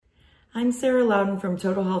I'm Sarah Louden from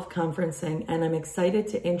Total Health Conferencing, and I'm excited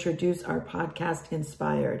to introduce our podcast,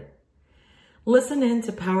 inspirED. Listen in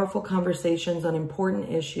to powerful conversations on important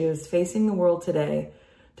issues facing the world today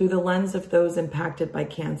through the lens of those impacted by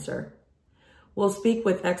cancer. We'll speak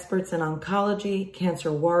with experts in oncology,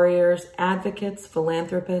 cancer warriors, advocates,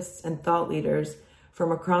 philanthropists, and thought leaders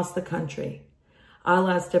from across the country. I'll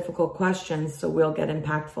ask difficult questions so we'll get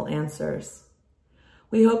impactful answers.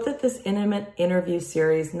 We hope that this intimate interview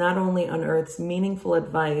series not only unearths meaningful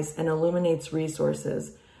advice and illuminates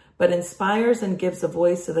resources, but inspires and gives a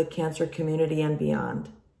voice to the cancer community and beyond.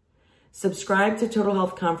 Subscribe to Total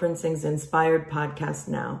Health Conferencing's inspirED podcast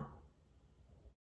now.